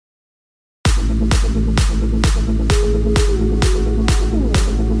Hey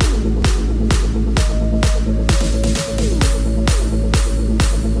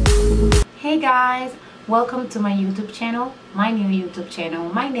guys, welcome to my YouTube channel, my new YouTube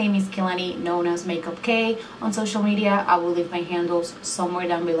channel. My name is Kilani, known as Makeup K. On social media, I will leave my handles somewhere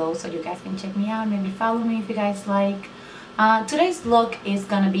down below so you guys can check me out. Maybe follow me if you guys like. Today's look is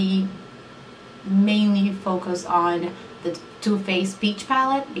gonna be mainly focused on the Too Faced Peach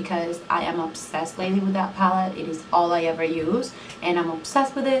palette because I am obsessed lately with that palette. It is all I ever use and I'm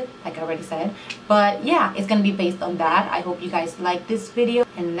obsessed with it, like I already said. But yeah, it's gonna be based on that. I hope you guys like this video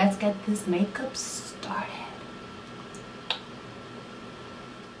and let's get this makeup started.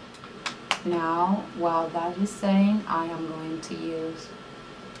 Now, while that is setting, I am going to use,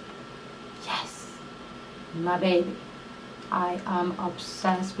 yes, my baby. I am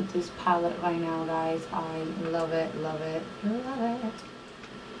obsessed with this palette right now, guys. I love it, love it, love it.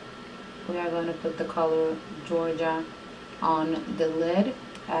 We are going to put the color Georgia on the lid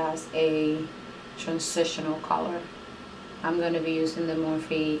as a transitional color. I'm going to be using the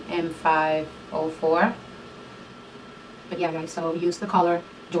Morphe M504. But yeah, guys, so use the color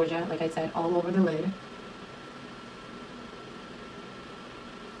Georgia, like I said, all over the lid.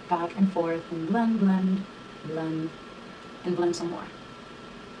 Back and forth and blend, blend, blend. And blend some more.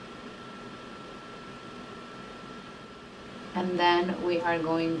 And then we are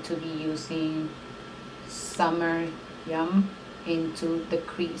going to be using Summer Yum into the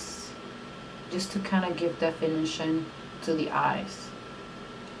crease just to kind of give definition to the eyes.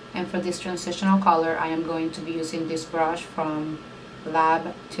 And for this transitional color, I am going to be using this brush from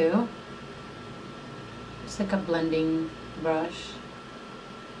Lab 2. It's like a blending brush.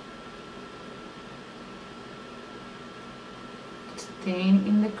 Staying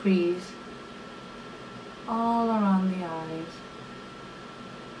in the crease all around the eyes.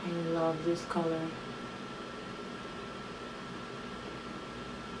 I love this color.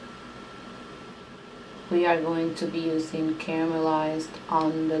 We are going to be using caramelized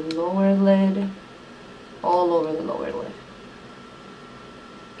on the lower lid, all over the lower lid.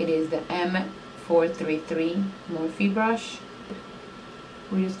 It is the M433 Morphe brush.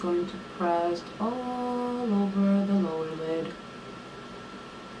 We're just going to press all over the lower lid.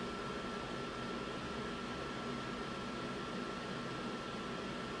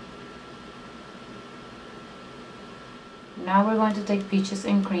 Now we're going to take Peaches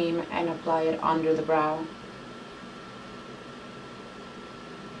and Cream and apply it under the brow.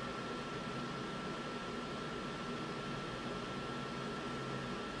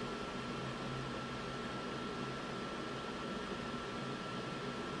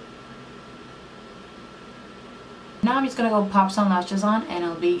 Now I'm just gonna go pop some lashes on and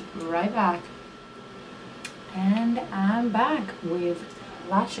I'll be right back. And I'm back with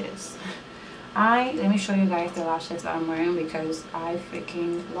lashes. Let me show you guys the lashes that I'm wearing because I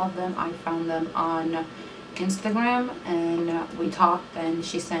freaking love them. I found them on Instagram and we talked and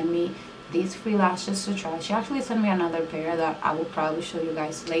she sent me these free lashes to try. She actually sent me another pair that I will probably show you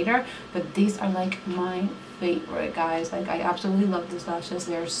guys later, but these are like my favorite, guys. Like, I absolutely love these lashes.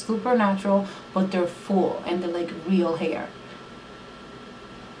 They're super natural, but they're full and they're like real hair.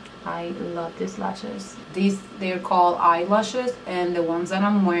 I love these lashes. They're called eyelashes, and the ones that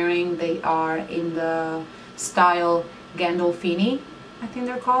I'm wearing, they are in the style Gandolfini, I think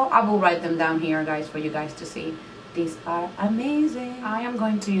they're called. I will write them down here, guys, for you guys to see. These are amazing. I am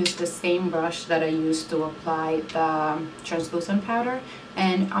going to use the same brush that I used to apply the translucent powder,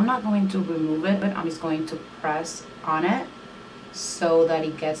 and I'm not going to remove it, but I'm just going to press on it so that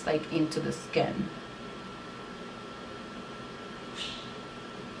it gets like into the skin.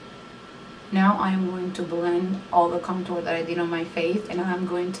 Now I am going to blend all the contour that I did on my face, and I'm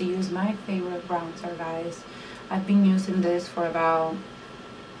going to use my favorite bronzer, guys. I've been using this for about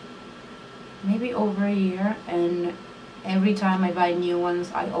maybe over a year, and every time I buy new ones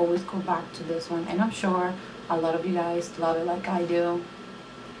I always go back to this one, and I'm sure a lot of you guys love it like I do.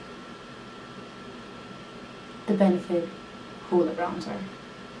 The Benefit Hoola Bronzer.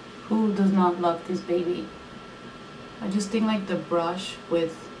 Who does not love this baby? I just think like the brush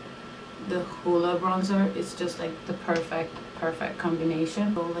with the Hoola bronzer is just like the perfect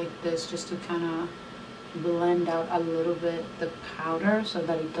combination. Go like this just to kind of blend out a little bit the powder so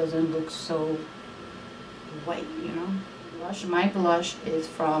that it doesn't look so white, you know. My blush is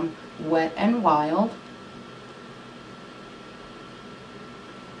from Wet n Wild.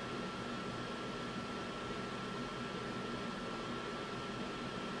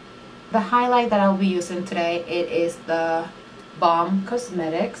 The highlight that I'll be using today, it is the Balm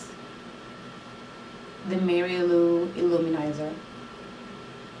Cosmetics, the Marilou Illuminizer.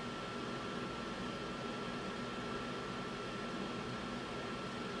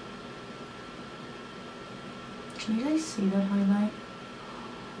 Can you guys see that highlight?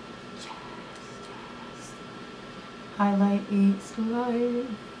 Yes. Highlight is life.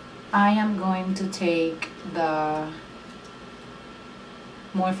 I am going to take the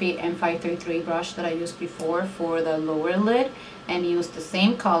Morphe M533 brush that I used before for the lower lid and use the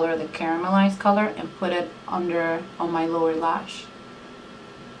same color, the caramelized color, and put it under on my lower lash.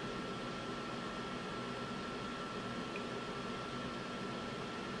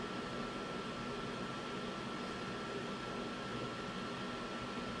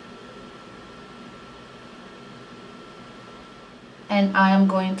 And I am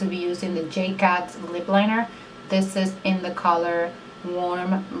going to be using the J-Cat's lip liner. This is in the color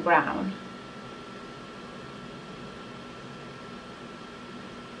Warm Brown.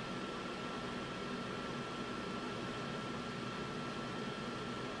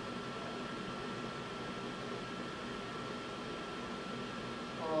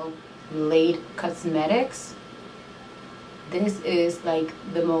 Late Cosmetics. This is like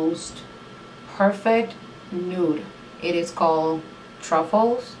the most perfect nude. It is called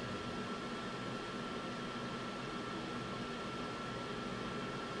Truffles.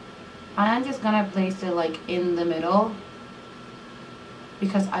 I'm just gonna place it like in the middle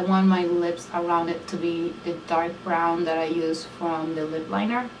because I want my lips around it to be the dark brown that I use from the lip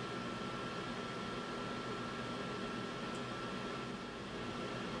liner.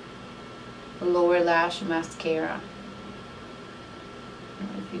 Lower lash mascara. I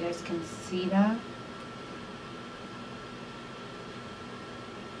don't know if you guys can see that.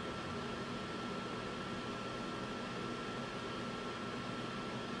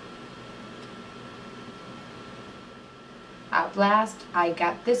 At last, I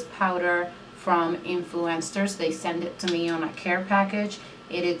got this powder from influencers. They sent it to me on a care package.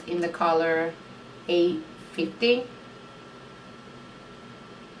 It is in the color 850.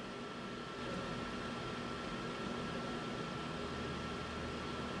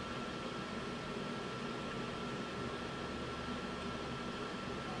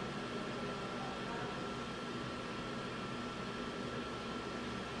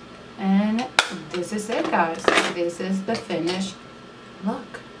 And this is it, guys. This is the finished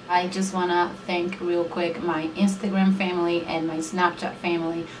look. I just want to thank real quick my Instagram family and my Snapchat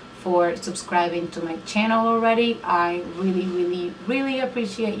family for subscribing to my channel already. I really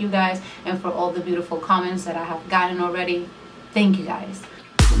appreciate you guys, and for all the beautiful comments that I have gotten already. Thank you guys.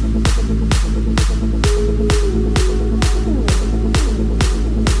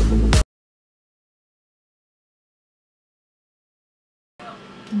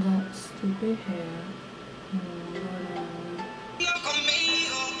 That stupid hair.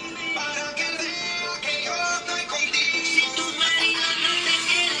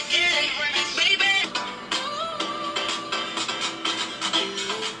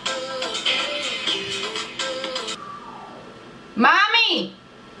 Mommy!